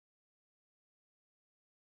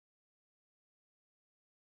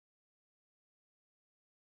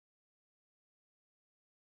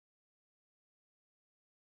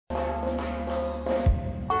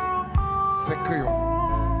c'est créole.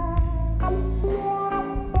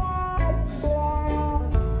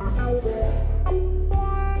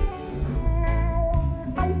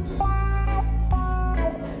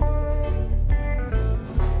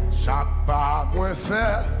 Chaque pas moins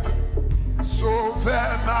fait, sauver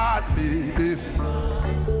ma vie.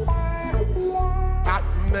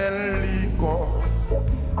 Admets l'icône,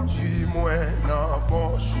 tu moins dans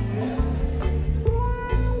bon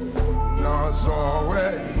dans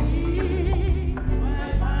oreilles,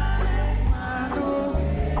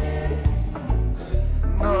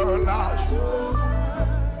 dans la joie,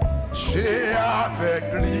 j'ai avec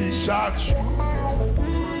lui chaque jour,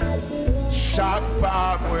 chaque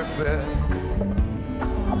pas moi fait.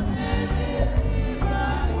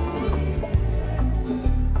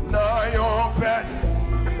 Non, yon peine,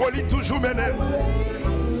 on lit toujours mené.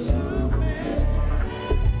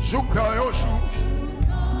 Joue quand yon joue.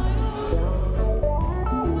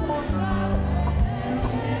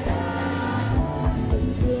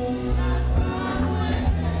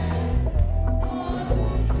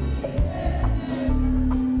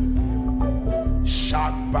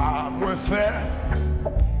 Chaque pas moi fait,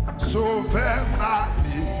 sauver ma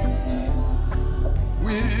vie.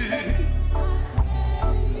 Oui.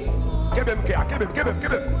 Kebem.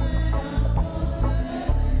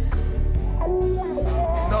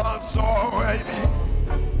 Dans son oreille,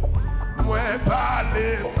 moi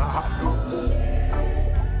parler mal.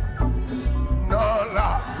 Dans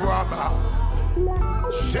la gloire,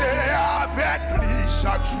 j'ai avec lui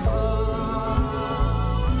chaque jour.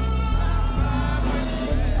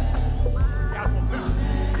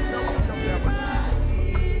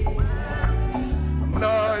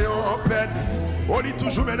 Non, yon peine, on lit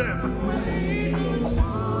toujours mes lèvres.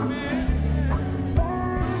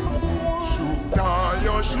 Dans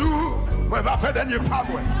yon jour, moi va faire dernier pas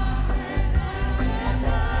moi.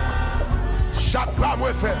 Chaque pas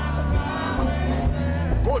moi fait.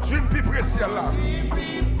 Continue plus précis là.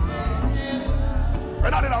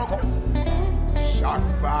 Regardez là encore. Chaque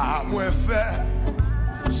pas moi fait.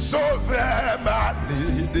 Sauver ma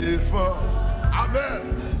vie devant. Amen.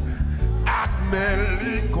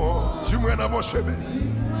 Akmeliko, tu me dans mon chemin.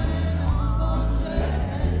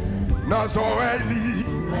 Dans son oreille.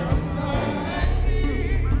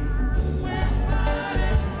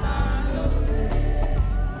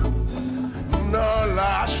 Dans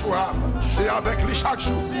la joie, j'ai avec lui chaque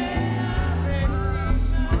jour.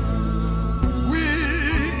 Oui,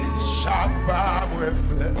 chaque pas moi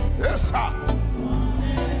fait. Et ça.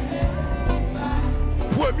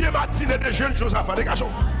 Premier matinée des jeunes Josaphat, des garçons.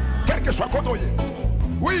 Quel que soit côté.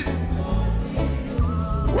 Oui.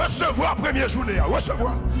 Recevoir première journée.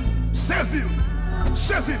 Recevoir. Saisir.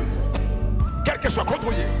 Quel que soit côté.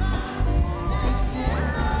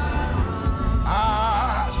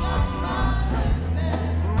 Ah.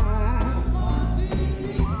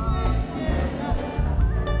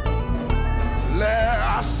 Les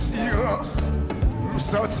assurances. Me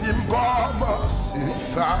sentis comme si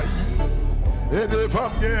failli. Et devant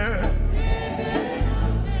moi.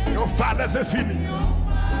 Yon falaise infini.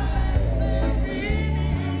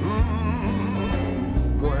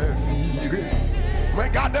 Moi viré. Moi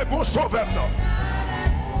garde bon sauveur non.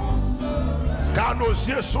 Car nos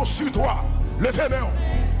yeux sont sur toi. Levez-moi.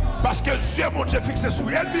 Parce que les yeux mon Dieu fixé sur.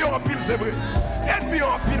 Ennemi en pile c'est vrai. Ennemi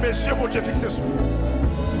en pile mais yeux mon Dieu fixé sur.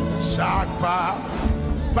 Chaque pas.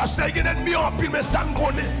 Parce que les ennemis en pile mais ça me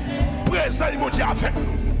connaît. Présent mon Dieu avec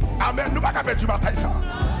nous. Amen. Nous pas faire du bataille ça.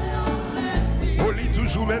 Oli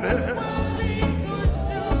toujours mené.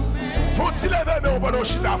 Faut-il lever mon bon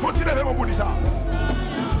chita? Faut-il lever mon boulissa?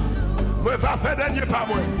 Moi va faire dernier pas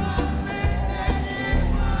moi.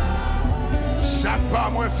 Chaque pas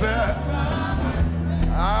moi fait.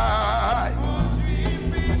 Aïe.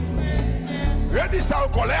 Redis ça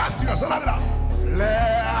encore les assurances là. Les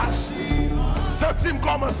assurances. Sentime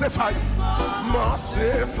comment c'est failli. M'en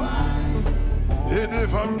c'est failli. Et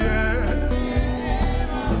devant moi.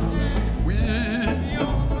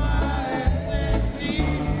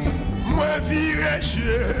 Moi viré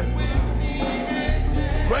Dieu.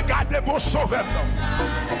 Moi garder bon sauveur.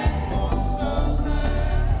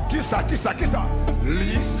 Qui ça?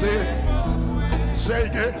 Lycée.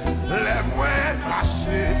 C'est les moins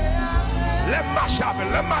marchés. Les marchables.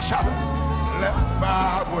 Les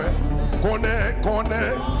pas connaît.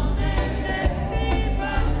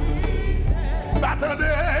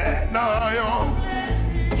 Attendez, non,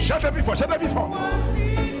 chantez plus fort.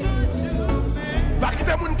 Pas qu'il y ait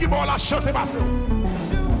des gens qui vont la chanter passer.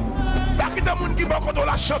 Pas qu'il y ait des gens qui vont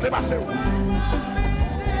la chanter passer.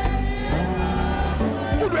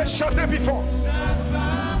 Vous devez chanter plus fort.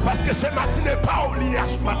 Parce que ce matin n'est pas au lit à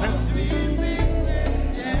ce matin.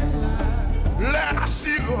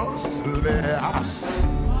 assurance, les as.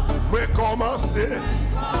 Moi commencer.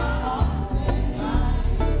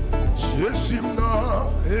 Je suis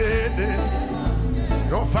non aidé.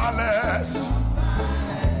 Yon falaise.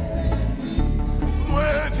 Moi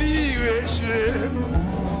viré chez.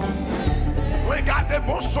 Regardez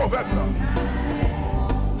mon sauveur là.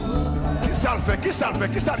 Qui ça le fait? Qui ça le fait?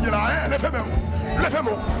 Qui ça le fait là? Hein? Levez-moi.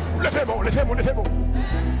 Levez-moi. Levez-moi. Levez-moi. Levez-moi.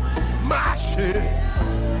 Marchez.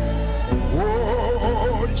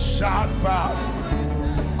 Oh, il chale pas.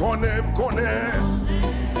 Qu'on aime.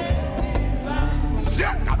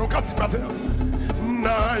 Tiens, quand on casse pas faire.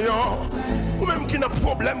 Non, ou même qui n'a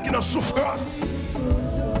problème, qui n'a souffrance.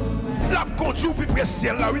 La conduit ou plus près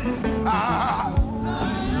là, oui. Ah.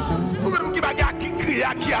 Ou même qui bagarre, qui crie,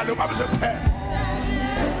 qui a le pas besoin de faire.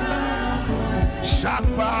 Chaque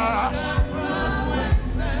pas,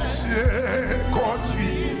 c'est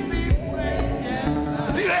conduit.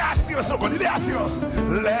 Dis-les assurance encore, dis-les assurance.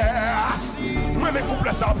 Les assurances. Moi, mes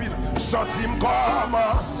couples ça en pile. Sentime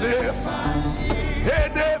commencer.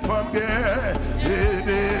 Aider femmes,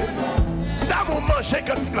 aider. Dans mon manger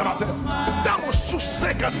quand il la matin. Dans mon souci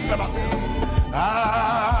quand il la matin.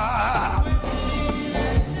 Ah.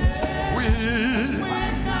 Oui.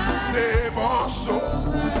 Des morceaux.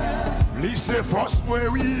 Lycée force, moi,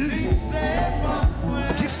 oui.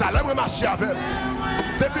 Qui ça là, moi, marcher avec.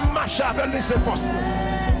 Depuis marcher avec lycée force.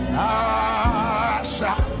 Ah,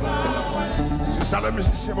 ça. C'est ça le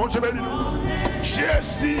musicien, mon Dieu béni. Je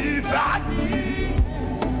suis venu.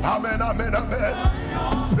 Amen, amen, amen.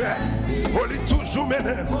 On lit toujours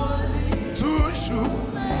mené. Toujours.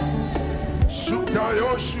 Chou dans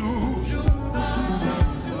yon chou.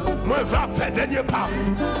 Moi, va faire dernier pas.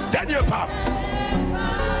 Dernier pas.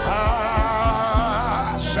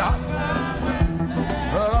 Ah, ça.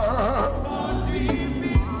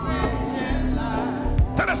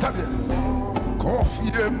 Tenez ça bien.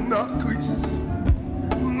 Confiez-moi dans Christ.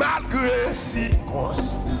 Malgré si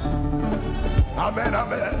const. Amen,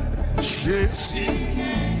 amen. Jésus.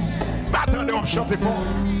 Pas attendez, on chante fort.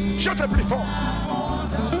 Chante plus fort.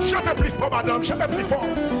 Chante plus fort, madame. Chante plus fort.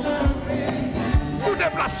 Vous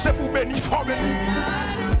déplacez pour bénir, fort bénir.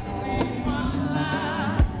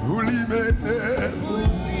 Vous l'y menez.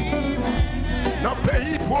 Dans le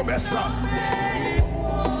pays, promesse là.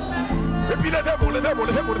 Et puis levez-vous.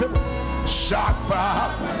 Chaque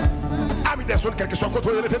pas. Amis des zones, quel que soit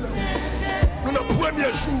côtoyé, levez-vous. Nous, dans le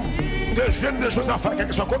premier jour de jeunes de choses à faire, quel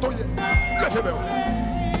que soit côtoyé, levez-vous.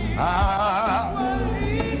 Ah.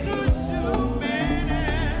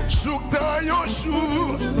 Jour dans un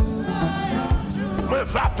jour, me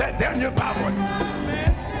va faire dernier pas, moi.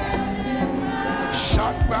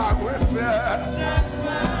 Chaque pas, moi, faire.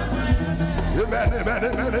 Amen.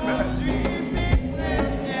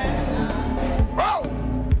 Oh!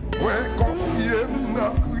 Ouais, confiez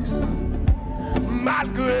dans Christ.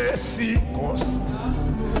 Malgré si constant.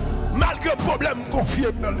 Malgré problème,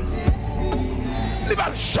 confiez dans lui. Il va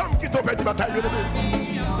le champ qui tombe de bataille.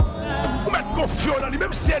 Vous mettez confiance dans lui,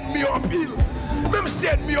 même si ennemi en pile. Même si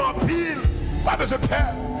ennemi en pile. Pas besoin de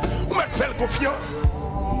peur. Vous mettez faire confiance.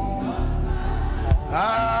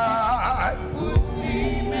 Ah,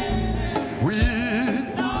 oui.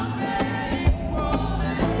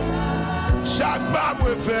 Chaque pas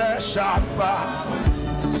me fait, chaque pas.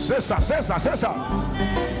 C'est ça.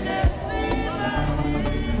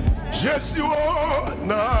 Jésus, oh,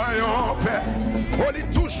 non, yon paix. On est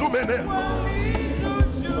toujours mené.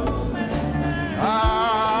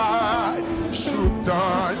 Aïe,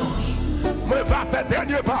 choutan, me va faire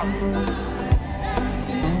dernier pas.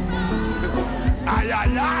 Aïe.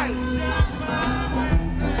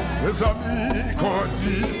 Les amis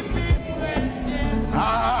conduisent.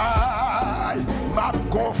 Aïe, m'a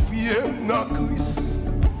confié dans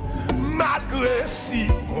Christ. Malgré si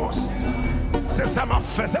const. C'est ça m'a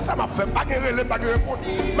fait. Pas guérir, pas guérir.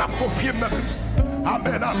 M'a confié dans Christ.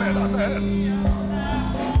 Amen.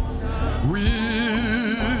 Oui.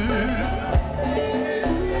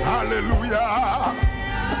 Alléluia.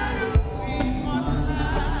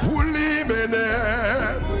 Pour lui mener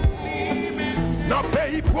dans le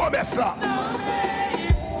pays promesse là.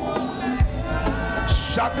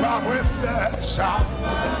 Chaque pas moi fait, chaque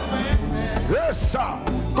pas. Et ça,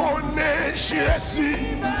 qu'on est Jésus.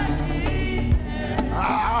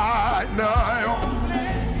 Ah, non.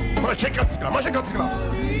 Mangez cantique là.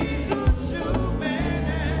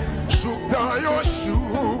 Chou dans yon chou.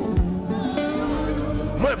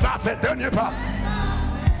 Moi va faire dernier pas.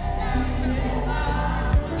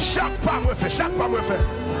 Chaque pas moi fait.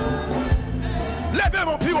 Levez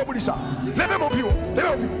mon pied pour dire ça. Levez mon pied.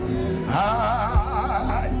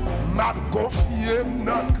 Aïe, m'a confié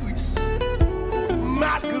dans Christ.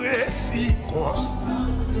 Malgré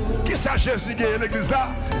ça Jésus gagne l'église là?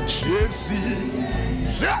 Jésus,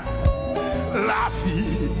 la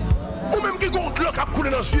vie. Ou même qui compte l'eau qui a coulé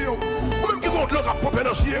dans le ciel. Ou même qui compte l'eau qui a popé dans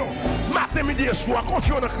le ciel. Matin, midi et soir,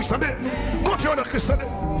 confions dans Christ. Confions dans Christ.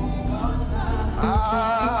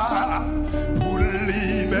 Ah, pour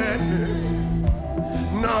lui mener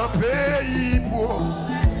dans le pays pour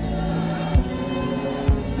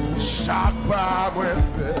chaque pas moi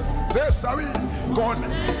fait. C'est ça, oui. Qu'on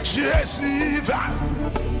Jésus va.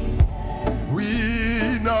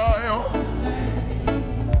 Oui, non.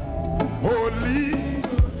 Au lit.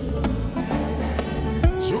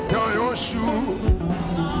 Dans un jour,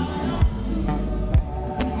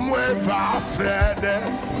 moi va faire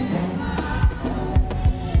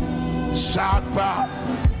chaque pas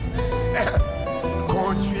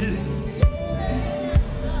conduit.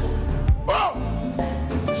 Oh,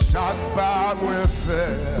 chaque pas moi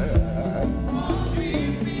faire.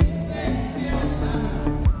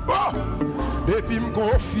 Oh, et puis me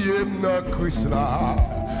confier dans Christ là,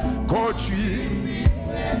 conduit.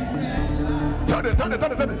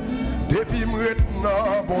 Attendez. Depuis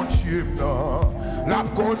maintenant, bon Dieu, la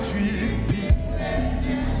conduit.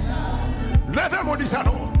 Levez-moi, dit ça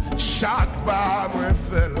non. Chaque pas, moi,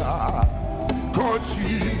 fait là.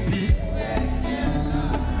 Conduit.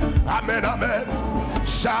 Amen, amen.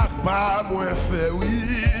 Chaque pas, moi, fait oui.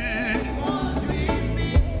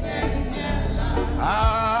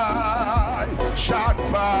 Aïe, chaque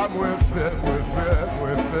pas, moi, fait.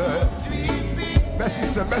 Merci,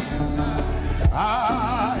 c'est merci.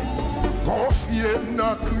 Aïe, confié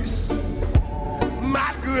dans Christ,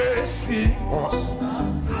 malgré si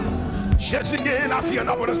Jésus gagne la vie en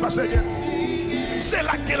abondance, pasteur. C'est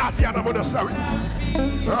là que la vie en abondance, oui.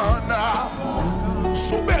 On a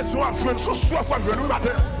sous besoin de jouer, sous soif de jouer, nous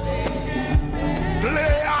matin. Clé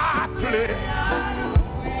à clé.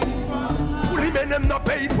 Pour lui mener dans le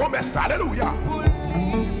pays promesse, alléluia.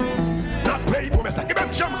 Dans le pays promesse, qui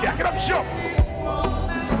même chambre, qui même chambre.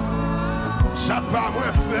 Chaque pas,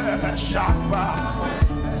 moi, frère, chaque pas.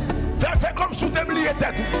 Fais comme si tu oublié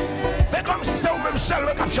tête. Fais comme si c'est vous-même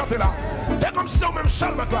seul qui a chanté là. Fais comme si c'est vous-même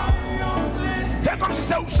seul là. Fais comme si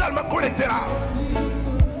c'est vous seul qui connecté là.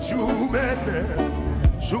 Joue maintenant,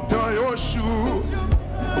 joue dans un jour.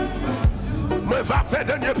 Moi, va faire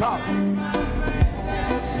dernier pas.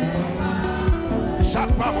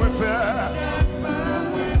 Chaque pas, moi, frère.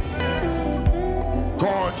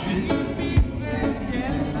 Conduit.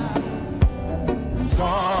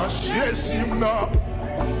 Sans Jésus, non,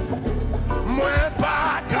 moi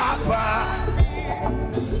pas capable,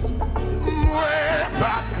 moi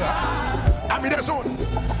pas capable. Amis des zones,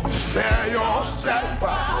 c'est un seul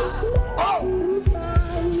pas. Oh,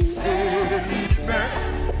 c'est lui-même.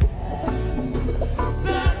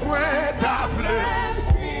 Moi ta flèche,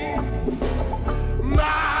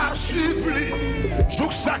 ma suffli, joue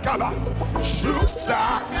ça cala, joue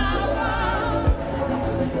ça.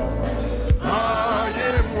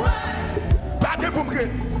 Pas de pour me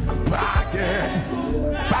pas de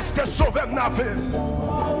parce que sauver n'avait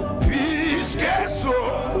puisque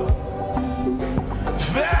sauve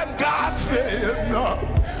 24 fait non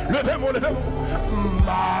levez-moi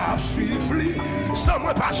m'a suivi sans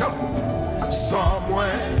moi pas jamais sans moi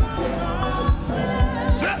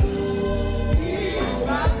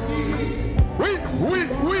oui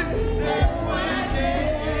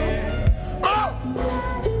oh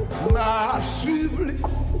m'a suivi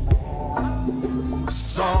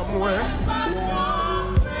sans moi.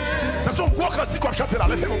 C'est son gros cantique qu'on chante là.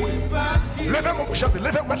 Levez-moi pour chanter.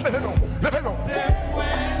 Levez-moi.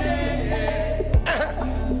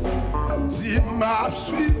 Si m'a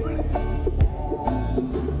suivi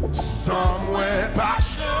sans moi pas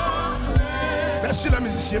chanter. Merci la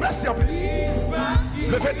musicien, merci un peu.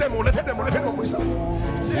 Levez-moi pour ça.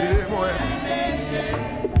 Dis-moi.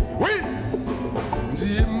 Oui.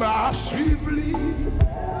 Dis m'a suivi.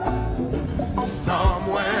 Sans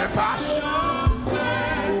moi pas chanter.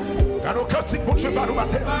 Quand nous cantiques pour Dieu, nous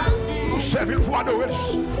matin, nous servons le foi de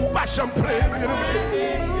Jésus. Pas chanter.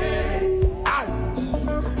 Aïe,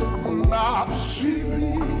 m'a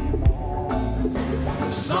suivi.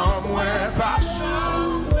 Sans moi pas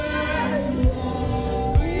chanter.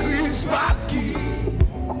 Christ pas qui.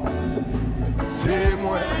 C'est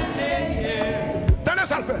moi. Tenez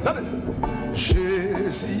ça le fait, tenez.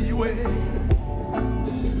 Jésus, oui.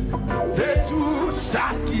 C'est tout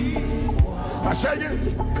ça qui parce que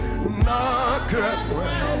non que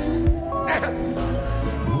moi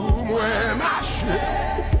pour moi marcher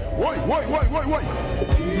oui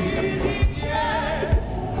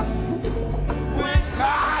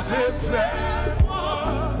avec fait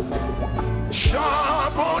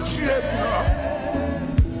chant bon Dieu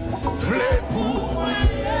pour.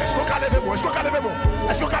 Est-ce qu'on a levé moi? Est-ce qu'on a levé moi?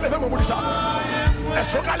 Est-ce qu'on a levé moi pour dire ça?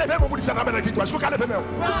 Est-ce qu'on a levé moi pour dire ça dans la victoire? Est-ce qu'on a levé moi?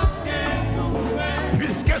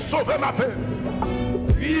 Puisque sauvé ma vie,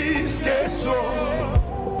 puisque sauvé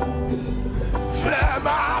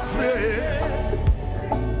ma vie,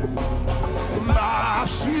 m'a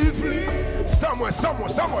suivi. Sans moi, sans moi,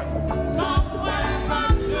 sans moi. Sans moi, ma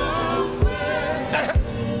journée.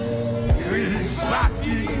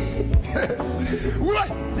 Rismaki. Ouais.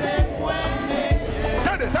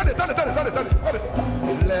 Tenez.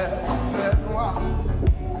 Les faits noirs.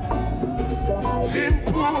 Fin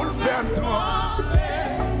pour le faire toi.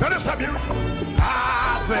 Tenez ça bien.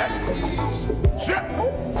 Avec Christ.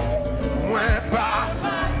 Moi pas.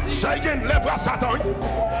 Ça y est, les voix Satan.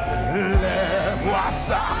 Les voix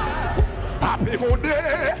ça. Apégondé.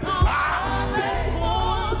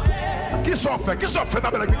 Qui sont fait? Qui sont fait? Qui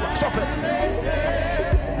sont fait?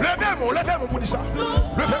 Levez-moi pour dire ça.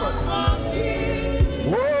 Levez-moi.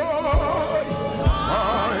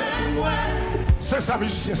 C'est ça,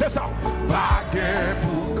 musicien, c'est ça. Baguette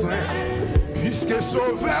pour craindre, puisque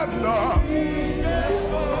sauvé non.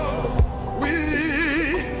 Oui.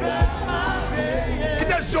 Qui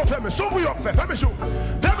t'a dit fermé? Son bruit fait. Fermez chaud.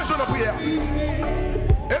 Fermez chaud la prière.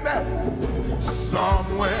 Amen. Sans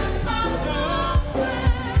moi.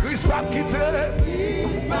 Christ pas quitté.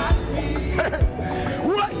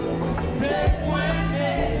 Ouais.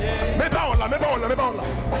 Mais pas là.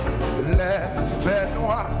 Les faits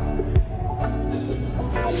noirs.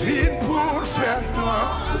 Fin pour faire toi.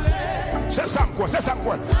 C'est ça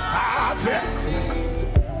quoi. Avec Christ.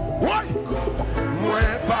 Ouais. Moi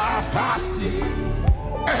pas facile.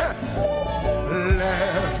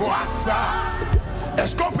 Les voix ça.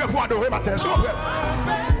 Est-ce qu'on peut pour adorer matin?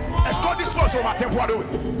 Est-ce qu'on dispose au matin pour adorer?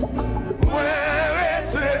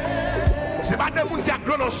 C'est pas des gens qui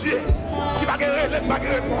ont l'annoncié, qui va gagner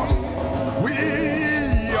réponse. Oui.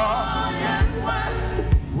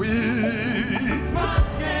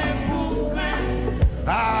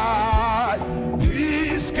 Aïe,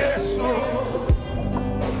 puisque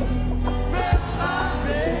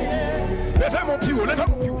levez mon pied.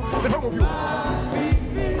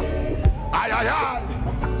 Aïe.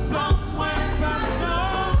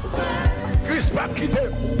 Christ pas quitté.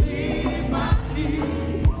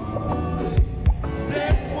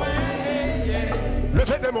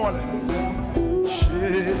 Levez des mots.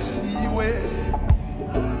 Jésus,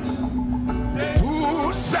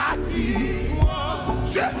 tout ça qui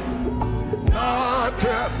dans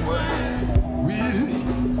que oui,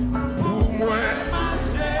 pour moi.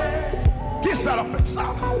 Qui ça l'a fait ça?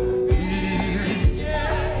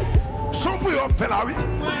 Son pour faire la oui,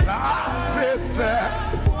 la fait faire.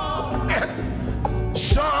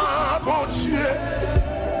 Jean bon Dieu,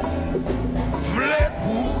 v'lait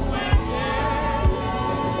pour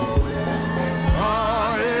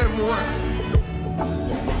et moi,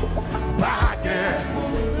 pas guerre.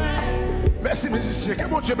 Merci musicien, que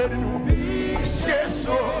bon Dieu bénisse nous. C'est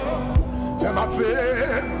ça, fais ma vie,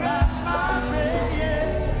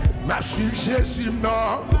 ma suivi Jésus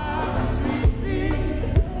non.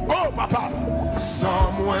 Oh papa,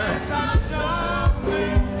 sans moi,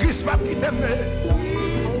 Christ m'a quitté.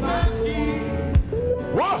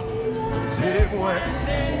 Oh, c'est moi.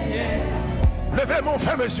 Levez mon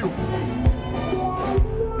frère, monsieur.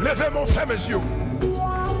 Levez mon frère, monsieur.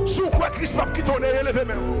 Sous quoi Christ m'a quitté,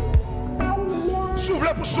 levez-moi.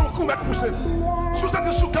 S'ouvre pour son cou, mettre poussé. Sous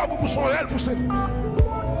cette sous cœur pour son réel poussé.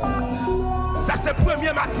 Ça c'est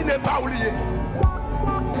première matinée pas oublié.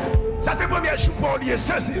 Ça c'est premier jour pour oublier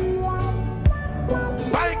saisir.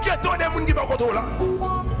 Pas inquiétant des gens qui vont contrôler là.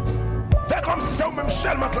 Fais comme si c'est vous-même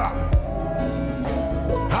seulement là.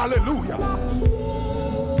 Alléluia.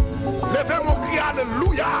 Levez mon cri,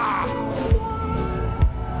 alléluia.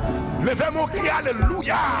 Levez mon cri,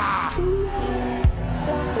 alléluia.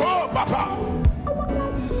 Oh papa.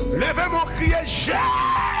 Levez mon cri, Jésus.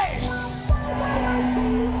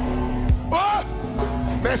 Oh,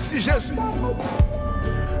 merci Jésus.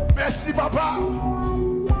 Merci papa.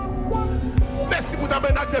 Merci pour ta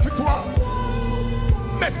acte de victoire.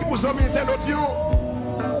 Merci pour amis de notre Dieu.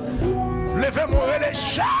 Levez mon relais,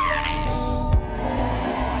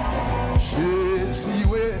 Jésus,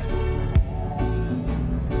 oui.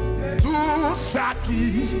 Tout ça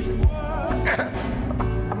qui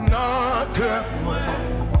n'a que moi.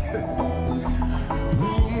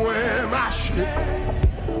 Pour moi marcher.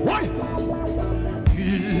 Oui.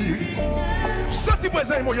 Senti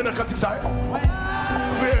présent et mon Dieu dans le cantique ça.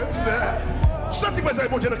 Fais. Senti présent et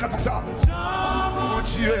mon Dieu dans le cantique ça. Mon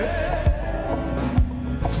Dieu.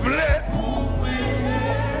 V'lait pour prier.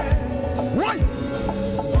 Oui.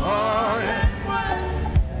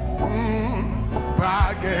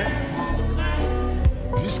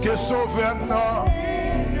 Puisque sauveur non.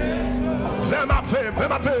 Vers ma femme, vers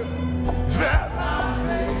ma femme. Vers.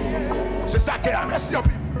 C'est ça qu'elle a. Merci en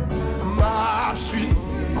plus. Ma suis.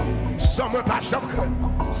 Sans moi pas jamais.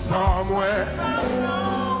 Sans moi.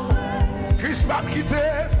 Christ m'a quitté.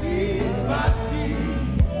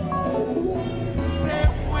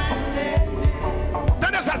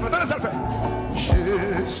 Donnez ça le fait.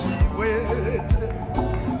 Je suis ouette.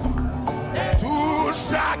 Tout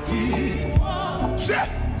ça qui. C'est.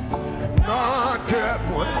 Non que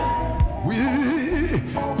moi. Oui.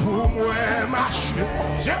 Pour moi, marcher.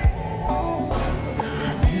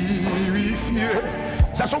 Purifié.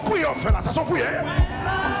 Ça sont prières, fait là. Ça sont prières.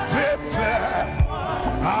 Fais faire.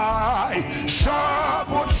 Aïe, chant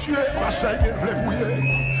pour tuer, ma Seigneur, voulez prier,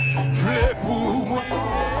 voulez pour moi.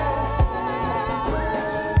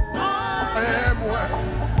 Et moi,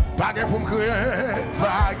 pas de pour me crier,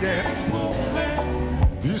 pas de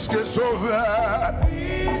puisque sauveur,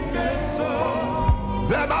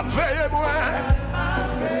 vers ma veille, moi,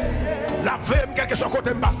 la veille, quelque chose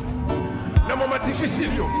côté me passe. Le moment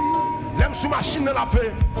difficile, l'aime sous machine dans la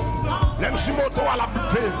veille, l'aime sous moto à la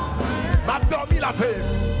veille. M'a dormi la veille.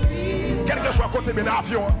 Quel que soit côté de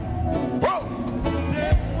l'avion. Oh!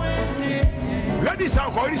 Redis ça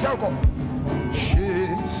encore, redis ça encore.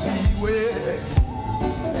 Jésus,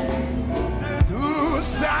 tout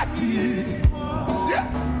ça qui.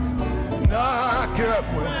 Dans que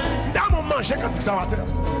moi. Dans mon manger quand ça va faire.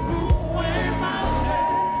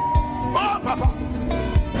 Oh, papa.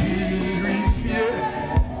 Purifié.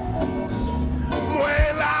 Moi,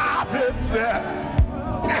 la faire.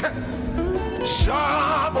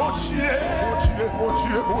 Chant, mon Dieu, mon Dieu, mon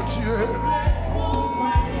Dieu, mon Dieu.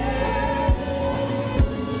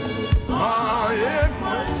 Ah, et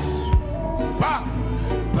moi,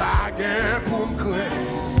 pas de pour me créer.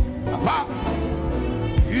 Pas,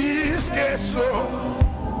 puisque ça,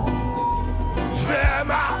 fais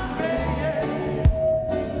ma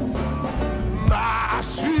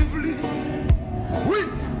suivre, oui,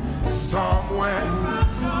 sans moi.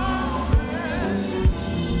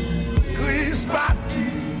 Christ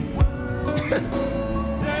baptiste.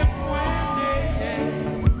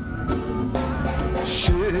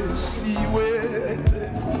 Je suis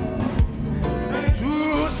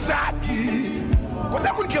tout ça qui. Quand il y a des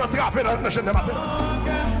gens qui ont travaillé dans la chaîne de matin.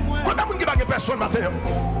 Quand il y a des gens qui n'ont pas personne matin.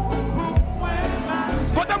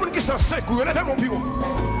 Quand il y a des gens qui sont secs, levez mon bureau.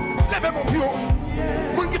 Levez mon bureau.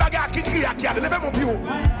 Les gens qui bagarrent, qui crient, qui levez mon bureau.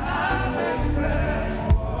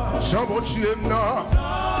 Sans mon Dieu, non.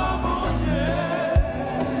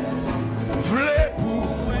 V'lez pour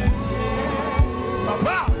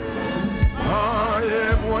papa,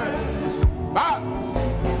 et moi,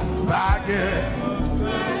 baguette,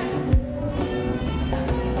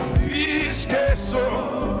 puisque ça,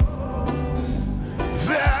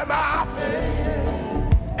 vers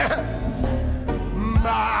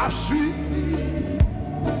ma suite,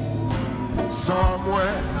 sans moi.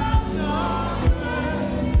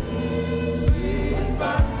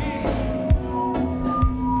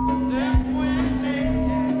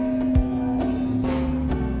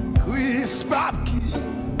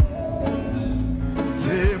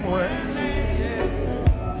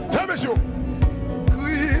 Monsieur,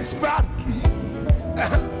 Chris Papi,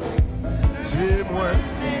 c'est moi.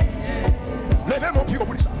 Levez mon pied pour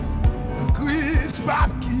ça. Chris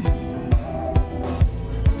Papi,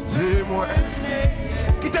 c'est moi.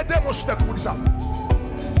 Qui te démontre pour ça?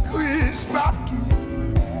 Chris Papi,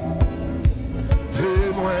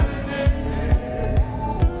 c'est moi.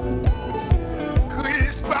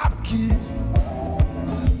 Chris Papi,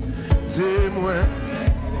 c'est moi.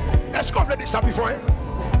 Est-ce qu'on veut dire ça before?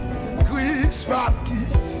 Chris Papi,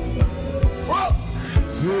 oh,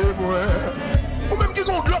 c'est moi. Ou même qui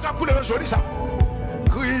ont de l'eau à couler dans le ça.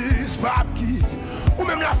 Chris Papi, ou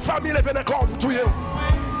même la famille est venue encore pour tout.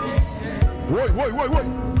 Oui, oui, oui, oui.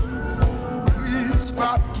 Chris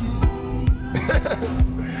Papi,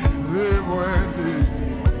 c'est moi.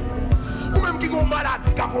 Ou même qui ont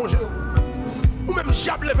maladie à manger. Ou même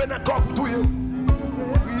diable est venu encore pour tout.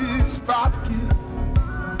 Chris Papi,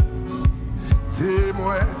 c'est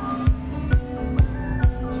moi.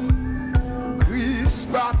 Chris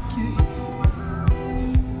Papi,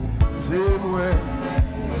 c'est moi.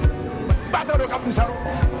 Battez le cap du salon.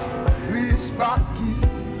 Chris Papi,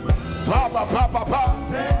 papa, papa, papa.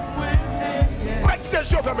 Mais qui t'es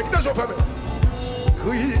fermé, qui t'es fermé.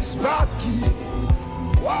 Chris Papi,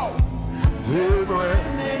 wow, c'est moi.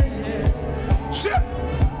 C'est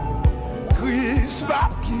Chris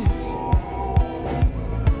Papi.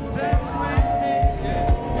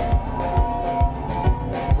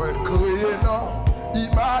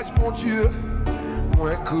 Image, mon Dieu,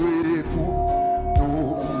 Moi créé pour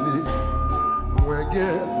dominer. Moi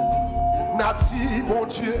gain, nati mon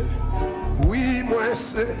Dieu. Oui, moi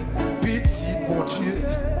c'est petit mon Dieu.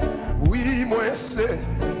 Oui, moi c'est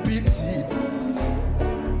petit.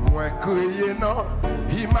 Moi créé non,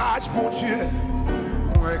 image mon Dieu.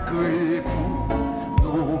 Moi créé pour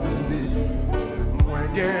dominer. Moi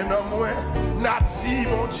gain moi, nati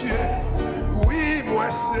mon Dieu. Oui, moi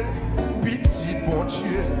c'est petit mon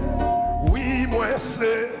Dieu. Oui, moi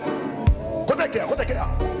c'est.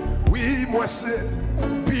 Oui, moi c'est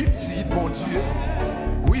petit mon Dieu.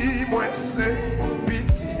 Oui, moi c'est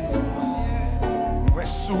petit. Moi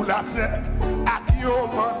sous la terre, avec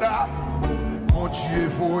un mandat. Mon Dieu,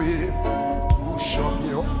 voyez tout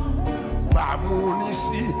champion. Pas mon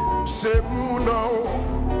ici, c'est mon nom.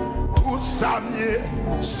 Tout ça mieux,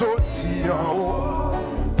 sorti en haut.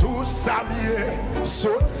 Tout ça mieux,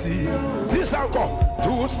 sorti. Dis encore,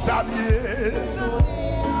 tout ça mieux.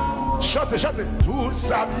 Chantez, chantez, tout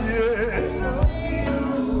ça mieux.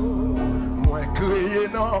 Moi créé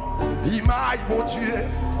non, image mon Dieu.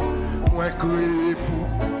 Moi créé pour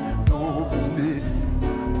dominer.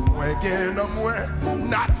 Moi gagne moi,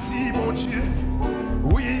 nati mon Dieu.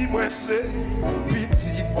 Oui, moi c'est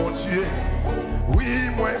petit mon Dieu. Oui,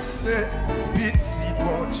 moi c'est petit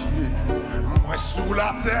mon Dieu. Moi sous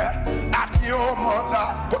la terre, avec un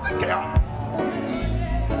mandat. Côté cœur.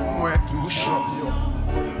 Moi tout champion.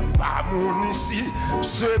 Pas mon ici,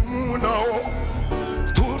 c'est mon en haut.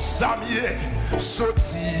 Tout ça mieux,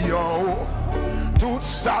 sorti en haut. Tout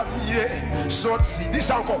ça mieux, sorti. Dis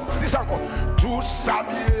ça encore, dis ça encore. Tout ça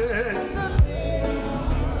mieux.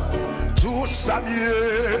 Tout ça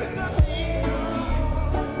mieux.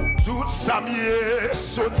 Tout ça mieux,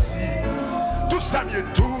 sorti. Tout ça mieux,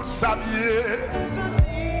 tout ça mieux.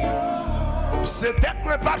 C'est peut-être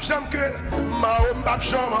moi pas chambre que ma homme pas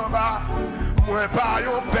chambre en bas. Moi pas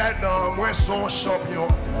un perdant, moi son champion.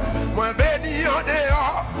 Moi béni en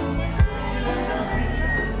dehors.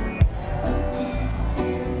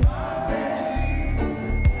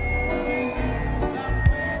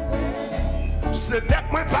 C'est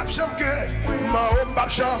peut-être moi pas chambre que ma homme pas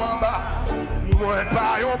chambre en bas. Moi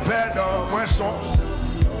pas un perdant, moi son.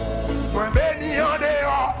 Moi béni en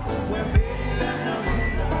dehors.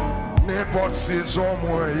 N'importe saison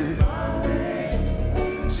moi.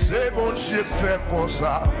 C'est bon Dieu fait comme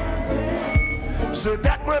ça. C'est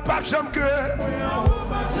peut-être moi pas chambre que.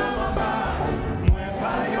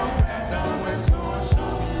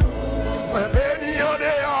 Moi béni en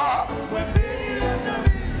dehors.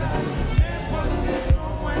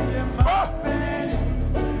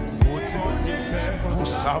 Pour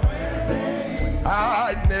ça. Ah,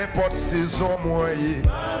 n'importe saison moi.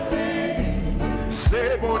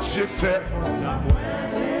 C'est bon Dieu fait.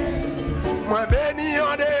 Moi béni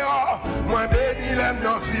en dehors, moi béni l'aime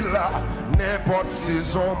dans la ville là, n'importe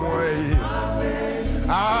saison moi.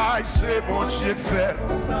 Aïe, c'est bon Dieu fait.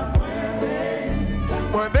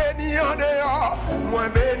 Moi béni en dehors, moi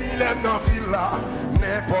béni l'aime dans la ville là,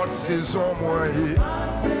 n'importe saison moi.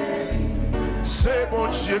 C'est bon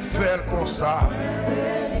Dieu fait comme ça.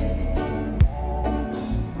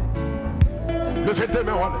 Levez tes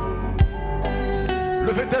mains,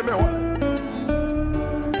 levez tes mains.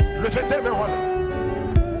 Levez tes mains,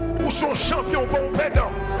 où sont champions bon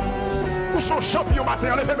pédant? Où sont champions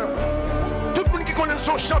matin? Levez mains. Tout le monde qui connaît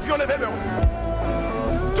son champion, levez mains.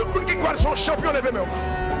 Tout le monde qui connaît son champion, levez mains.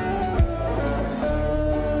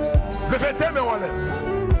 Levez tes mains,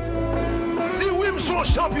 dis oui, je suis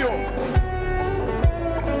champion.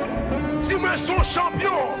 Dis-moi, je suis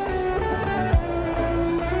champion.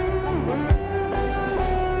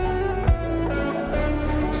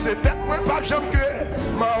 C'est peut-être moi pas champion que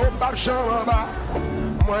ma homme pas chambre en bas.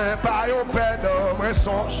 Moi pas un perdant, moi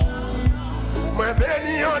songe. Moi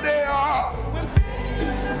béni en dehors.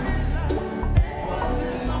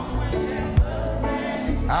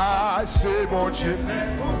 Ah, c'est mon Dieu.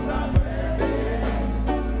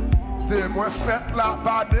 T'es moi fait là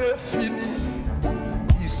pas défini.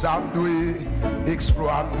 Qui ça me doit,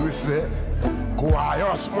 exploit me doit faire.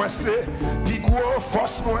 Croyance moi c'est, puis gros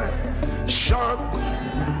force moi. Chante.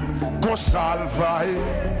 Qu'on salva,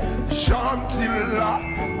 j'aime là,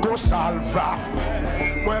 qu'on salva.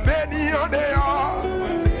 Moi béni en dehors.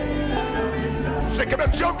 C'est que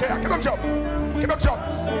même job, que même job, que même job.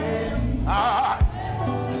 Ah.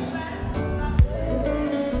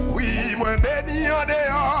 Oui, moi béni en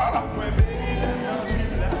dehors.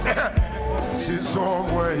 C'est son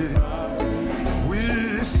moi. Oui,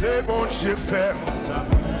 c'est bon Dieu fait.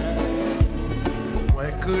 Moi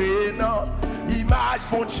créé non. Image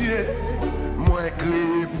mon Dieu, moi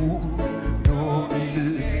créé pour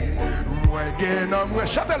dominer. Moi Moi,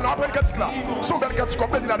 Chantel, après le cantique là. Son bel cantique, on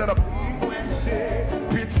peut dire là-dedans.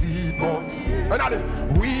 Petit bon. Allez.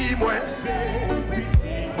 Oui, moi, c'est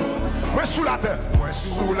petit bon. Moi, sous la terre. Moi,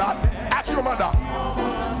 sous la terre. À qui on mandat?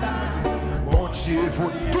 Bon Dieu,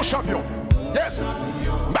 vous, tout champion. Yes.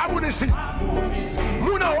 Baboun ici.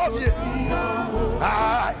 Mouna Obier.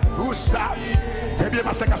 Aïe, où ça? Eh bien,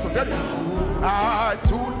 ma séquence, très bien. Aïe,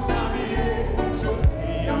 tout ça.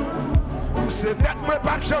 C'est peut-être moi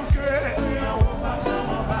pas de chambre que.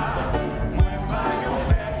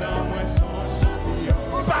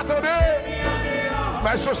 Pardonnez.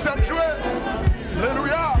 Mais sur 7 jouets.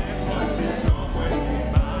 Alléluia.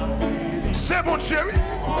 C'est mon Dieu, oui.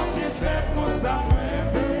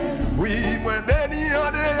 Oui, moi béni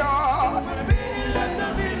en dehors.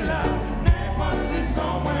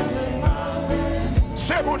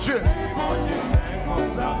 C'est mon Dieu.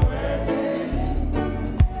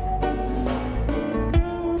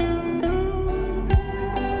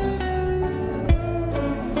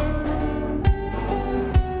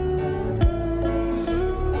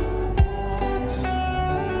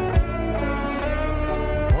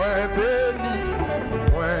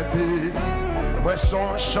 Moi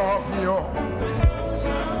son champion,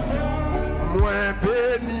 moi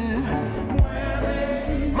béni,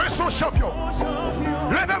 moi son champion.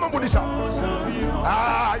 Levez mon bout de ça.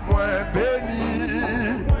 Aïe, moi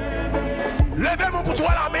béni. Levez mon bout de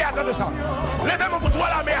la main, attendez ça. Levez mon bout de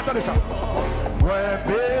la main, attendez ça. Moi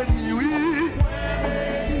béni, oui.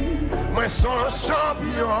 Moi son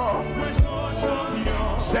champion.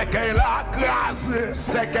 C'est qu'elle a crasé,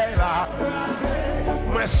 c'est qu'elle a crasé.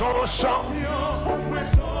 Moi son champion.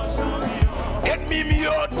 Ennemi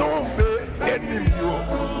mio tombé, ennemi mio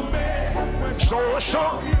tombé. Son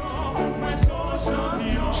champion.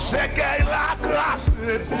 C'est qu'elle a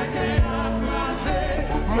crasé.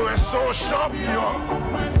 Moi son champion.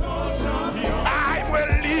 Aïe, moi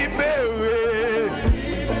libéré.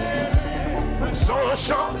 Son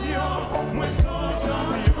champion.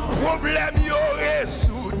 Problème yo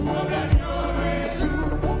résout.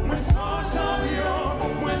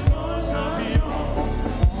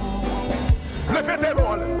 Levez tes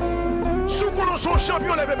mains. Sous quoi son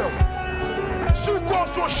champion, levez tes mains. Sous quoi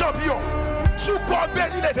son champion. Sous quoi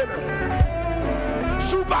béni, levez tes mains.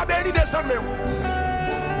 Sous pas béni, descend mes mains.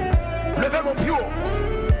 Levez mon pied.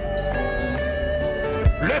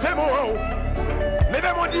 Levez mon haut.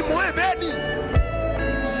 Levez mon dit moins béni.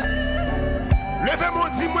 Levez mon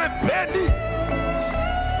dit moins béni.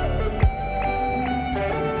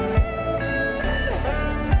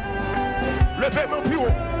 Levez mon pied.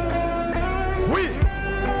 Oui.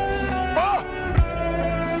 Oh.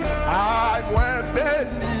 Aïe, moi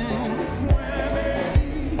béni.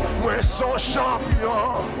 Moi son champion.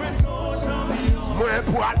 Moi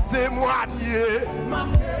pour témoigner.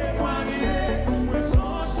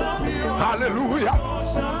 Alléluia.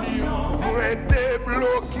 Moi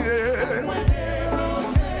débloqué.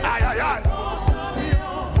 Aïe, aïe, aïe.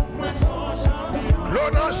 L'eau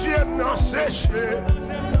dans le ciel non séché.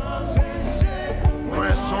 Moi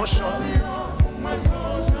son champion.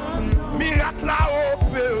 Miracle a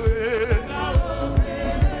opéré.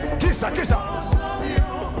 Qui ça, qui ça?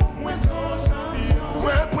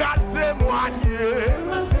 Moi pour témoigner.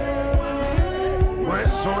 Moi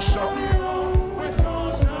son champion.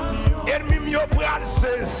 Ennemi mio pral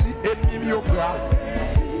saisi. Ennemi mio pral.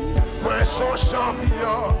 Moi son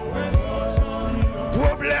champion.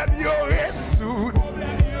 Problème yo résout.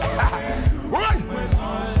 Oui.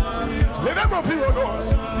 Levez mon pied au nom.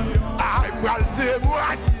 Aïe, pral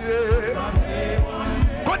témoigner.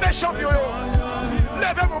 Côté champion,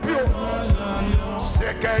 levez mon pied.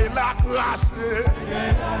 C'est qu'elle a classé.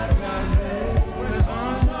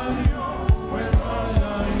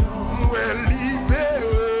 Moi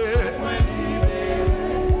libéré.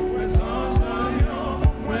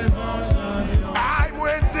 Aïe,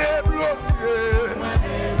 moi débloqué.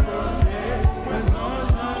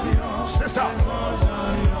 C'est ça.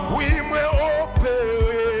 Oui, moi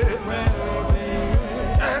opéré.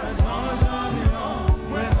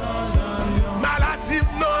 Maladie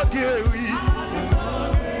non guérie.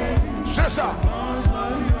 C'est ça.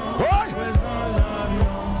 Oui.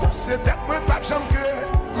 C'est peut-être moi pas de chambre que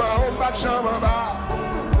ma pas de chambre en bas.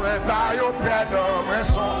 Moi pas yon perdant, moi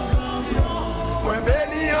son. Moi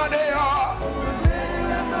béni en dehors.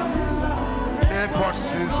 N'importe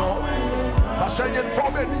saison. Parce qu'il y a une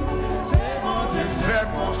forme bénie. Je fais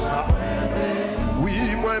pour ça.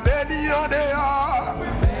 Oui, moi béni en dehors.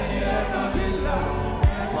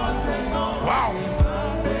 Wow.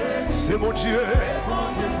 C'est mon Dieu.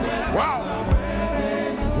 Wow.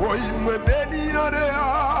 Oui, moi béni en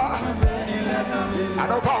dehors. Ah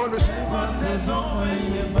non, parole, monsieur.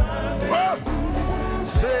 Oh,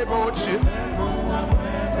 c'est mon Dieu.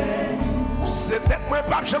 C'est peut-être moi,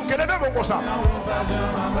 pas j'aime que les mêmes comme ça.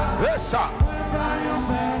 Et ça.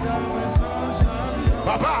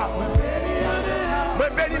 Papa, moi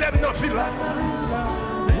bénis les dans fil là.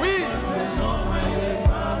 Oui.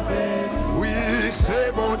 Oui,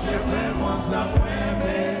 c'est mon Dieu.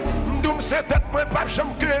 Nous c'est peut-être moi, pas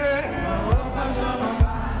j'aime que.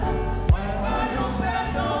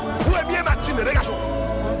 Premier matinée, dégagez.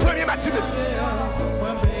 Premier matinée.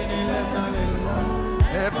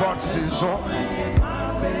 N'importe saison.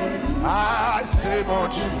 Ah, c'est mon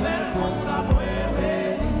Dieu.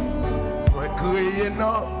 Moi créé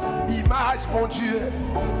non, image mon Dieu.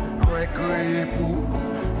 Moi créé pour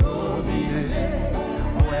dominer.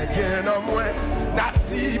 Moi gain en moi,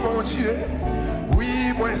 nati mon Dieu.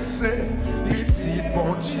 Oui, moi c'est petit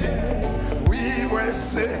mon Dieu. Oui, moi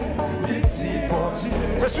c'est petit mon Dieu.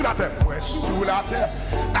 Moi sous la terre, moi sous la terre.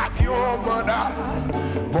 Avec un mandat,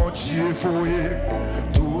 mon Dieu fouillé.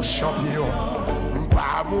 Champion,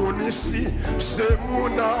 pas mon ici, c'est mon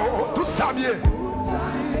nom, tout ça mieux.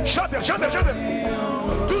 Chantez, chantez, chantez,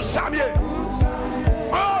 tout ça mieux.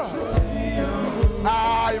 Oh,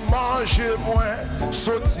 aïe, mangez-moi,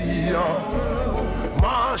 sautillant,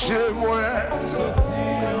 mangez-moi,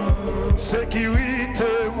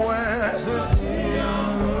 sécurité-moi,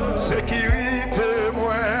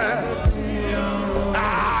 sécurité-moi.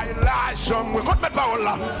 Aïe, la jambe, compte mes paroles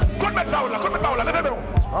là, compte mes paroles là, compte mes paroles là, levez-moi.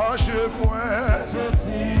 Mangez-moi,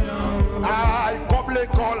 aïe, comme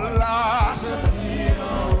l'école là,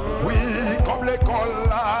 oui, comme l'école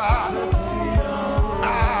là,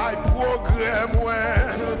 aïe, progrès moi,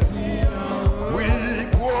 oui,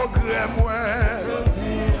 progrès moi,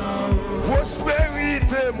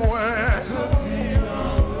 prospérité moi,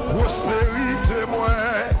 prospérité moi,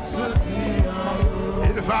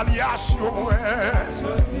 évaluation moi,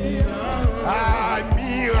 aïe,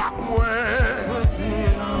 miracle moi.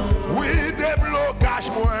 Oui, déblocage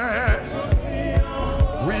moi.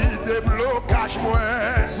 Oui, déblocage moi.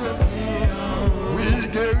 Oui,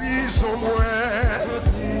 guérison moi.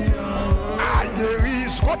 Aïe,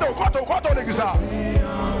 guérison. Quand l'église ça?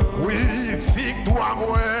 Oui, victoire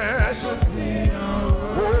moi.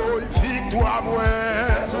 Oh, victoire moi.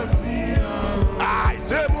 Aïe,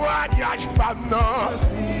 témoignage pas non.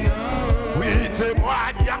 Oui,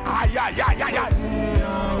 témoignage. Aïe, aïe, aïe, aïe, aïe.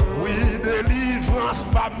 Oui, délivrance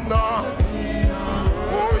pas non.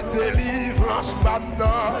 Oh, délivrance pas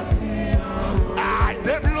non. Aïe,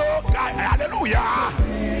 déblocage. Alléluia.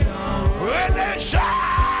 Relèche.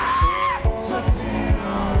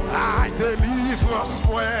 Aïe, délivrance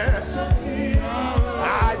moi.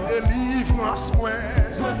 Aïe, délivrance moi.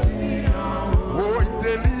 Oh,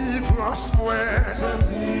 délivrance moi.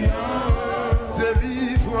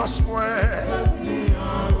 Délivrance moi.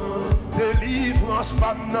 Délivrance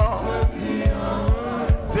pas non.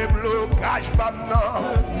 Déblocage pas non.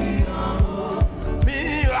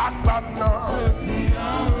 Miracle pas non.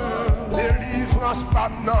 Délivrance pas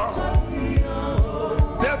non.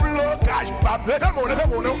 Déblocage pas non. Levez-moi,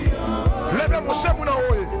 levez-moi. Levez-moi, c'est mon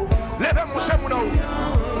haut. Levez-moi, c'est mon haut.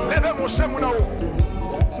 Levez-moi, c'est mon haut.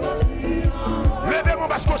 Levez-moi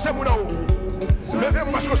parce que c'est mon haut.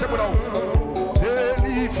 Levez-moi parce que c'est mon haut.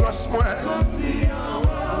 Délivrance moi.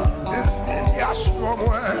 Définition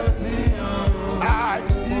moi. Aïe,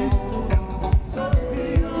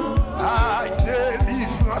 aïe,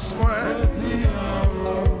 délivrance moi.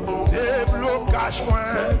 Déblocage moi.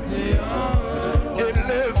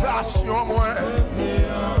 Élévation moi.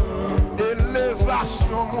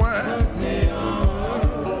 Élévation moi.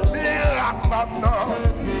 Miracle maintenant.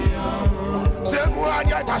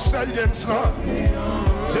 Témoignage pasteur Igensan.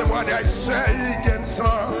 Témoignage sœur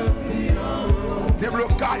Igensan.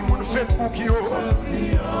 Déblocage mon Facebook yo.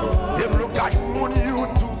 Déblocage mon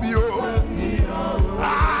YouTube yo.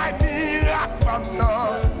 Aïe, miracle maintenant.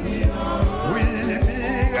 Oui,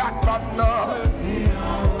 miracle maintenant.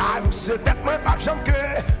 Aïe, c'est peut-être moi pas jambe que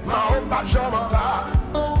ma haut pas jambe en bas.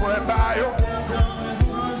 Moi pas yo.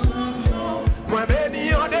 Moi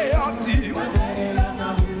béni en dehors dit.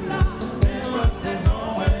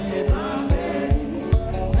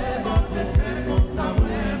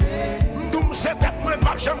 C'est peut-être moi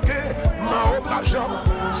pas jambe que ma haut pas jambe.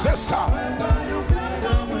 C'est ça.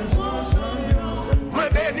 Moi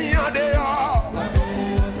béni en dehors.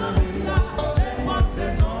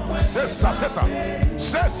 C'est ça, c'est ça.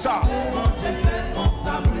 C'est ça.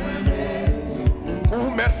 Ou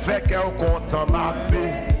me fait qu'elle content ma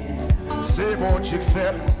paix. C'est bon Dieu qui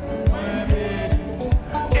fait.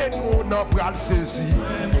 Et nous n'en pral saisi.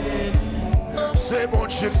 C'est mon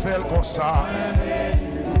Dieu qui fait comme ça.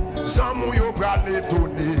 Sans mou yo bral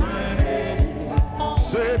étonné.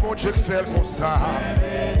 C'est mon Dieu qui fait comme ça.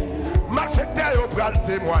 Malfecteur yo bral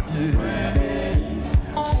témoigner.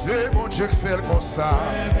 C'est mon Dieu qui fait comme ça.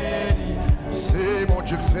 C'est mon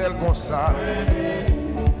Dieu qui fait comme ça.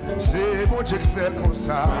 C'est mon Dieu qui fait comme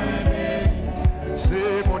ça.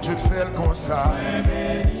 C'est mon Dieu qui fait comme ça.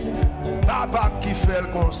 Papa qui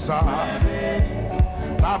fait comme ça.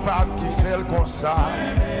 Papa qui fait comme ça.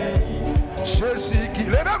 Jésus qui...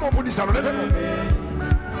 Levez-moi pour dire ça, levez-moi.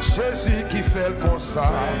 Jésus qui fait comme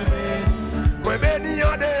ça. Moi béni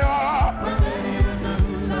en dehors.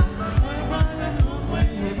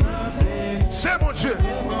 C'est mon Dieu.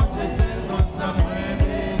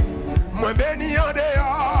 Moi béni en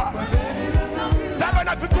dehors. D'abord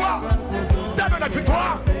notre victoire. D'abord notre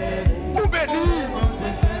victoire. Ou béni.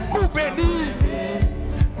 Ou béni.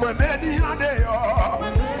 Moi béni en dehors.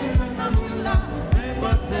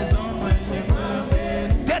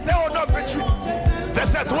 Deutéronome 28,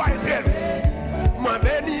 verset 3 et 13. Moi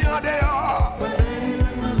béni en dehors.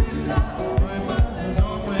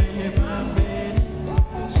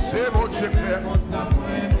 C'est mon Dieu fait.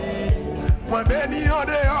 Moi béni en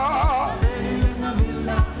dehors.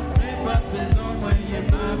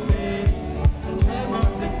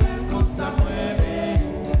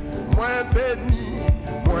 Moi béni,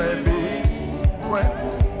 moi béni, moi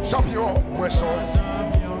champion, moi son.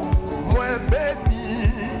 Moi béni,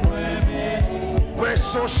 moi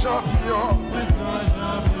son champion.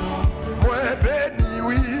 Moi béni,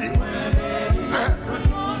 oui.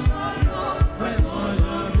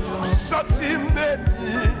 Sorti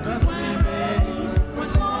béni.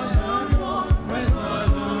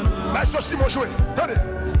 Là, ceci mon joué. Attendez.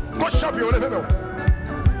 Coach champion, levez-moi.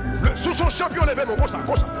 Sous son champion, levez-moi. Comme ça,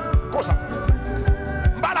 comme ça, comme ça.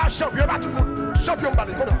 Mbala champion, pas tout le monde. Champion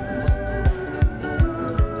balé, comme ça.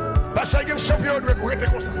 Parce que les champions doivent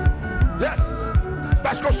être comme ça. Yes.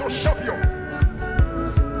 Parce que sont champions.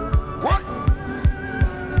 Oui.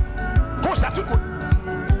 Comme ça, tout le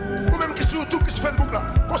monde. Ou même qui sur YouTube, qui sur Facebook là.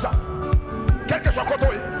 Comme ça. Quel que soit le côté.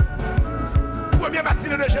 Premier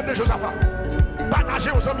matinée de jeunes de Josaphat.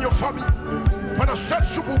 Partager aux amis, aux familles. Pendant 7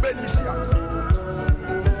 jours pour bénir ici.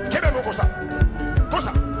 Qu'est-ce que comme ça? Comme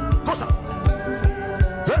ça. Comme ça.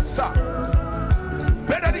 Yes, ça.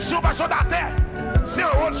 Bénédiction par son terre. C'est un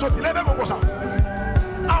rôle sorti, levez-moi comme ça.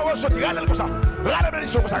 Un rôle sorti, regardez comme ça. Regardez la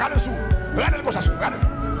bénédiction comme ça, regardez le sous. Regardez comme ça, sous.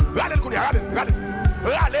 Regardez le coup, regardez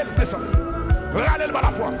le descend. Regardez le bas la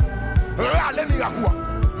foi. Regardez le miracle.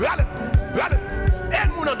 Regardez. Et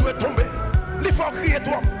le monde doit tomber. Il faut crier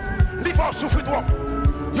toi. Il faut souffrir toi.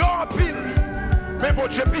 Il y a un pile. Mais mon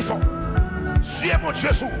Dieu plus fort. Suivez mon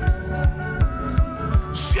Dieu sous.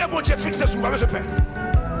 Suivez mon Dieu fixé sous, pas besoin de paix.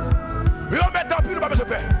 Il y a un mettre en pile, pas besoin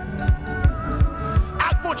de paix.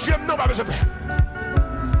 Mon Dieu, non, pas besoin de paix.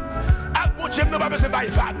 Avec mon Dieu, non, pas besoin de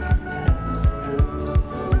Evang.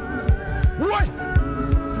 Oui.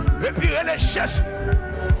 Et puis, les gestes.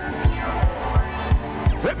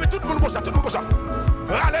 Et puis, tout le monde comme ça, tout le monde comme ça.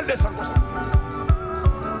 Râlez le descend comme ça.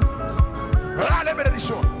 Râlez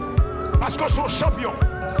bénédiction. Parce qu'on sont champions.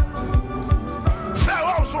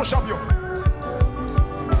 Faire sont champions.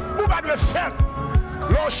 Ou pas de faire.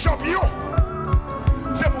 Leurs champions.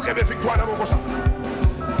 C'est pour qu'il y ait victoire dans mon comme ça.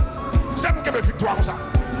 C'est pour qu'il y ait victoire comme ça.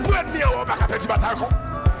 Pour être mis en haut, pas qu'à perdre du bataille.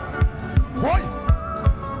 Oui.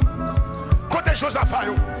 Côté Josaphat,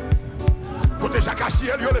 côté Chak, il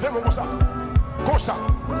y a levé mon comme ça. Comme ça.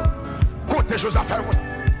 Côté Josaphat, comme ça.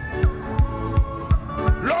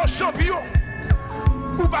 Leurs champions,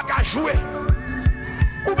 ou pas qu'à jouer,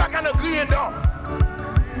 ou pas qu'à ne griller d'or.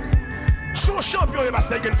 Son champion, il va se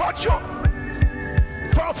faire une fortune.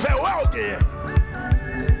 Il faut faire ouais, ok.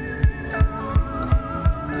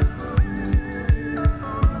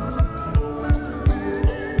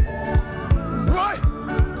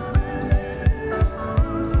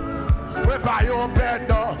 Moi pas yon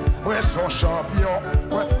perdant, moi son champion.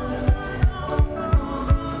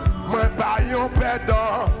 Moi pas yon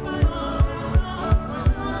perdant.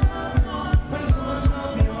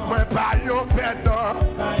 Moi pas yon perdant.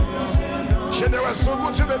 Génération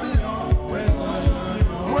mon Dieu béni.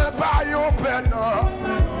 Moi pas yon perdant.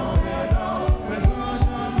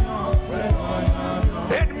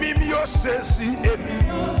 Ennemi m'yo saisi,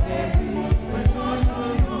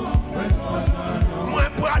 moi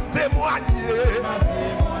pour témoigner.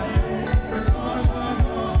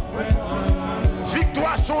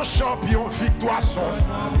 Victoire son champion, victoire son.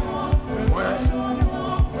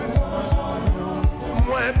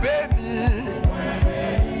 Moi béni.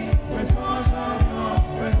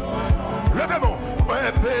 Levez-moi, moi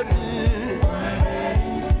béni.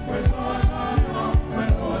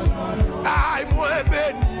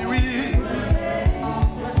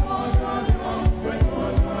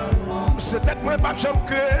 tête, moi, pas jamais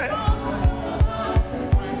que.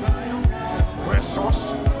 Moi, songe.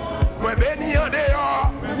 Moi, béni en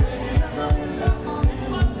dehors.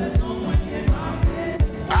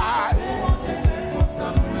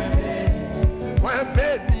 Moi,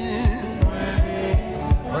 béni.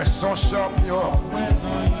 Moi, son champion.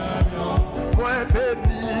 Moi,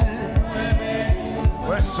 béni.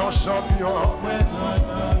 Moi, son champion.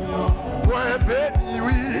 Moi, béni,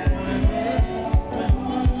 oui.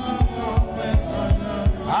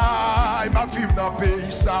 Ah, il m'a vu dans le pays,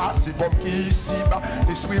 ça, c'est comme qui ici,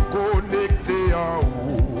 l'esprit connecté en haut.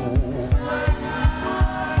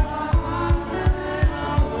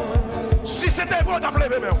 Si c'était vous, t'appelez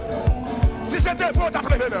même. Si c'était vous,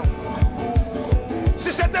 t'appelez même.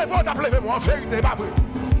 Si c'était vous, t'appelez même. En vérité, pas vrai.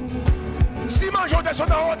 Si mangeons des choses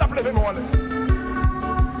en haut, t'appelez même.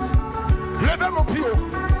 Levez mon pied.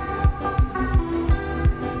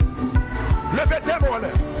 Levez tes mots.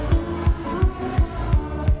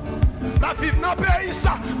 Ma vie dans le pays,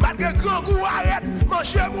 ça, malgré grand goût, arrête,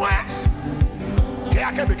 mangez moins.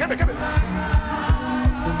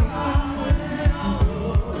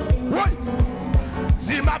 Oui,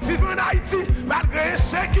 si ma vie en Haïti, malgré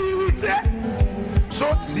insécurité,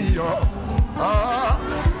 sorti.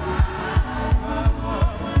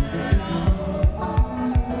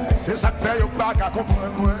 C'est ça que fait yo pas qu'à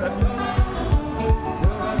comprendre moi.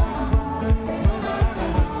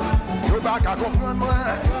 Yo pas qu'à comprendre moi.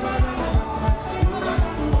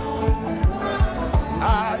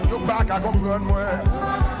 Ah, yo pas qu'à comprendre moi.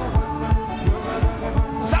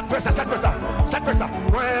 Ça fait ça, ça fait ça, ça fait ça.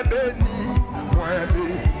 Moi béni,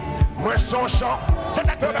 moi son chant. C'est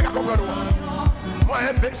ça que fait on pas qu'à comprendre moi. Moi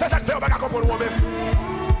béni, c'est ça que fait on pas qu'à comprendre moi même.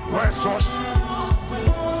 Moi son chant.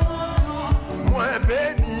 Moi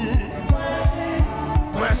béni,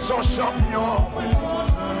 moi son champion.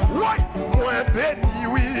 Oui, moi béni,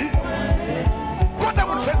 oui. Quand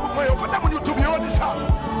vous faites pour moi, quand vous YouTube, on dit ça.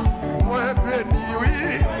 Moi béni, oui.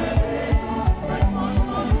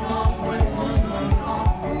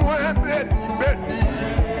 Moi béni, béni,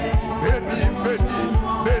 béni, béni,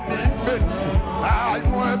 béni, béni. Aïe,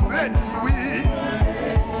 moi béni, oui.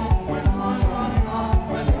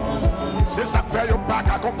 C'est ça que fait, yo pas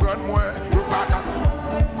qu'à comprendre moi.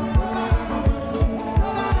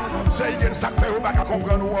 C'est ça que fait, yo pas qu'à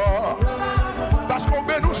comprendre moi. Parce qu'on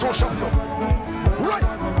veut nous son champion. Oui.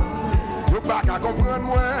 Yo pas qu'à comprendre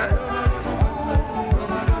moi.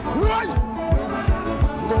 Oui.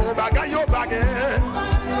 Mon bagay yo bagay.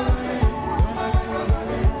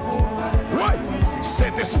 Oui.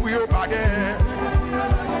 C'est esprit yo bagay.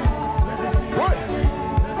 Oui.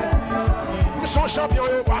 Nous sommes champions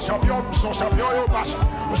yo pas champions. Nous sommes champions yo pas.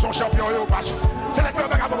 Nous sommes champions yo pas. C'est la que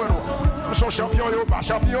bagay comprendre nous. Nous sommes champions yo pas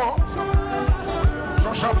champions. Nous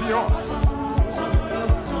sommes champions.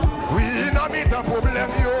 Oui, n'a mis de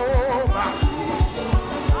problème yo.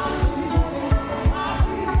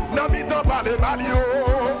 N'a mis de pas de mal yo.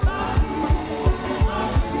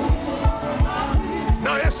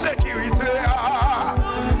 Dans l'insécurité.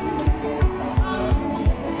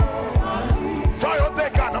 Faut yo te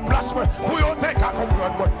ka dans place moi. Pour yo te ka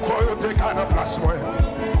comprendre moi. Faut yo te ka dans place moi.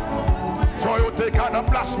 Faut yo te ka dans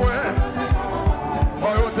place moi.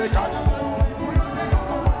 Faut yo te ka.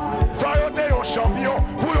 Faut yo te un champion.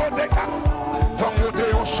 Pour yo te ka. Faut que yo te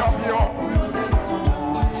un champion.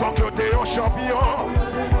 Faut que yo te un champion.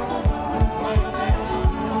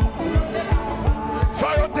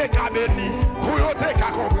 Faut yo te ka béni. Pour yo te ka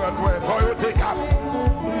comprendre moi. Faut yo te ka.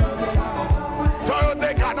 Faut yo te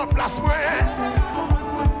ka dans place moi.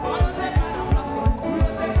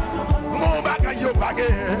 Mon bagay yo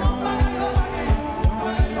bagay.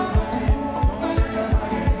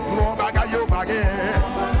 Mon bagay yo bagay.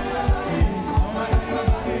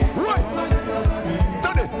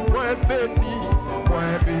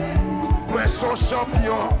 Moi son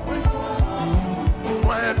champion,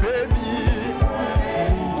 moi béni.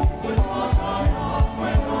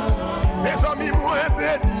 Mes amis, moi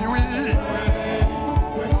béni, oui.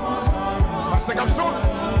 C'est comme ça,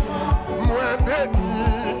 moi béni.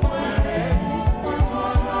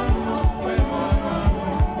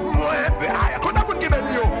 Moi béni. Quand on dit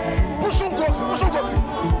béni, pour son corps, pour son corps,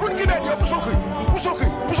 pour qui béni, pour son cri, pour son cri,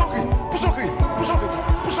 pour son cri, pour son cri, pour son cri,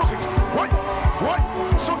 pour son cri. Oui, oui,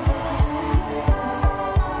 son.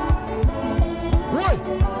 Oui,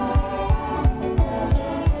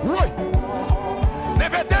 oui.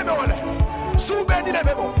 Levez des mains, sous béni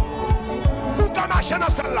levez bon. Où qu'à marcher dans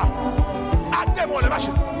celle-là, à des mains,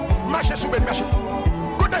 marcher, marcher sous béni, marcher.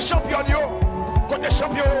 Côté champion, côté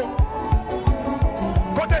champion,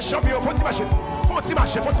 côté champion, faut-il marcher, faut-il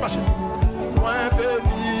marcher, faut-il marcher. Moi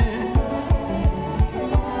béni.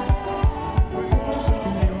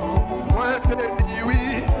 béni,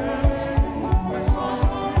 oui.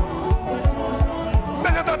 Mais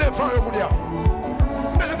j'entends des femmes, vous dire.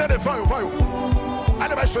 Mais j'entends des femmes, vous.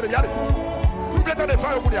 Allez, va sonner, allez. Vous voulez des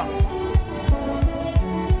femmes, vous dire.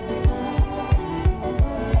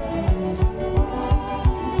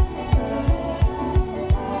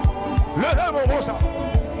 Le rêve, bon ça.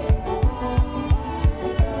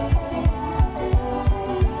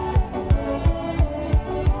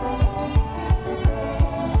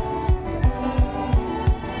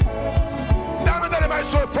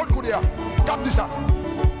 Faut le courir. Cap dit ça.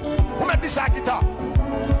 Vous mettez ça à guitare.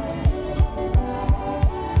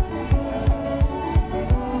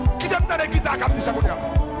 Qui donne dans les guitares cap dit ça courir.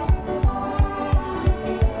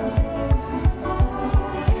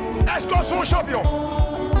 Est-ce qu'on sont champion?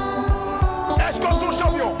 Est-ce qu'on sont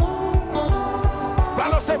champion?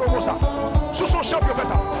 Balancez comme ça. Sous son champion fait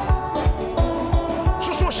ça.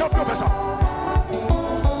 Sous son champion fait ça.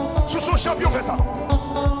 Sous son champion fait ça.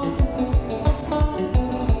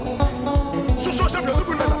 Sous son champion, tout le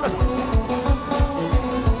monde fait ça, fait ça.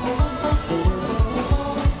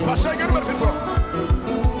 Parce que nous allons faire quoi?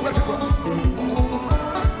 Nous allons faire quoi?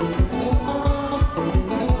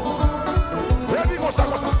 Regardez comme ça,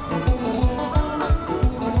 comme ça.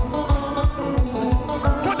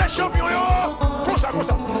 Quand t'es champion, comme ça, comme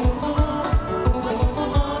ça.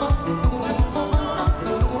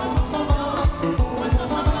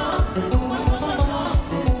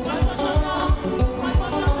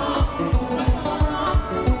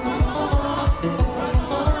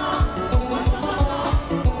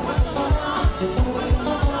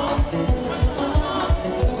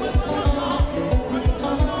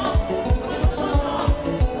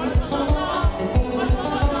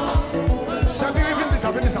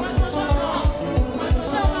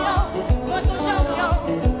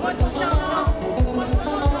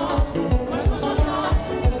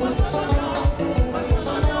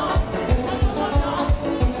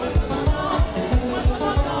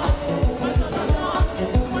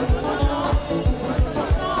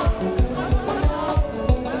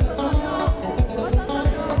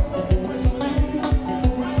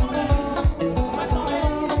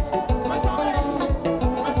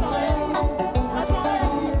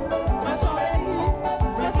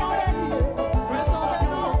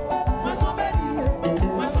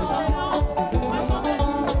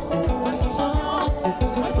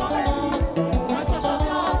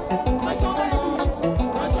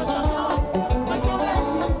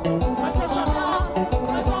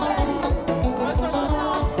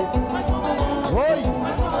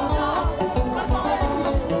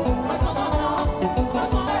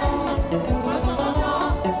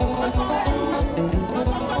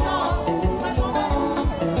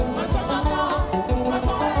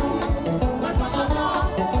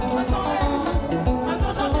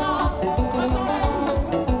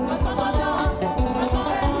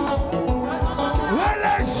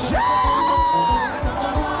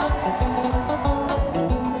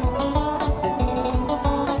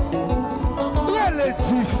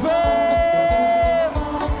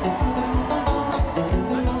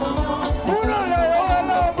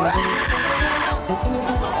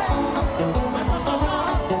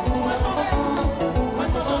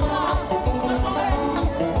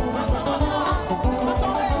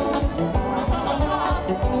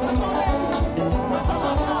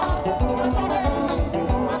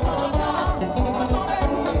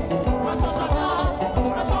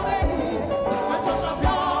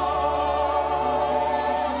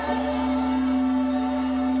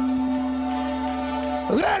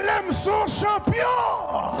 Relève son champion.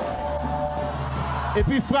 Et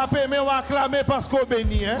puis frappez, mais on va acclamer parce qu'on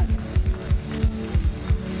bénit. Hein?